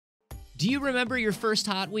Do you remember your first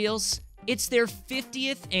Hot Wheels? It's their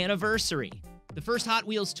 50th anniversary. The first Hot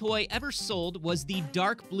Wheels toy ever sold was the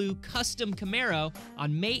dark blue Custom Camaro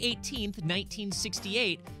on May 18,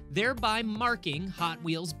 1968, thereby marking Hot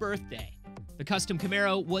Wheels' birthday. The Custom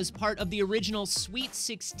Camaro was part of the original Sweet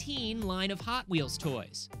 16 line of Hot Wheels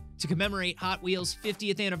toys. To commemorate Hot Wheels'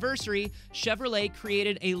 50th anniversary, Chevrolet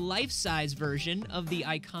created a life-size version of the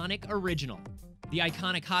iconic original. The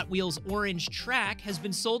iconic Hot Wheels orange track has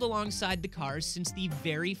been sold alongside the cars since the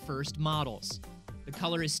very first models. The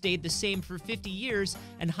color has stayed the same for 50 years,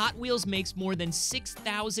 and Hot Wheels makes more than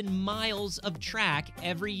 6,000 miles of track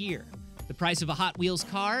every year. The price of a Hot Wheels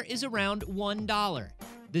car is around $1,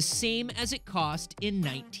 the same as it cost in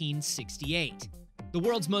 1968. The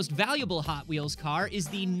world's most valuable Hot Wheels car is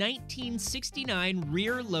the 1969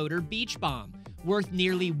 rear loader Beach Bomb, worth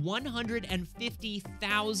nearly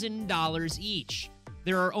 $150,000 each.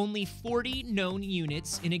 There are only 40 known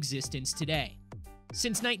units in existence today.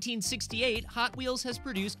 Since 1968, Hot Wheels has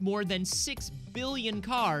produced more than 6 billion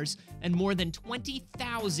cars and more than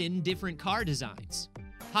 20,000 different car designs.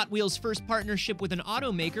 Hot Wheels' first partnership with an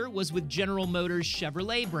automaker was with General Motors'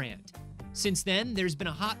 Chevrolet brand. Since then, there's been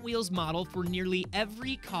a Hot Wheels model for nearly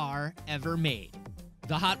every car ever made.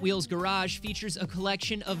 The Hot Wheels Garage features a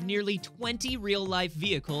collection of nearly 20 real-life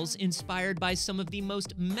vehicles inspired by some of the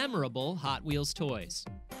most memorable Hot Wheels toys.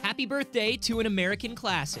 Happy birthday to an American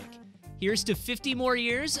classic. Here's to 50 more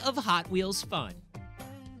years of Hot Wheels fun.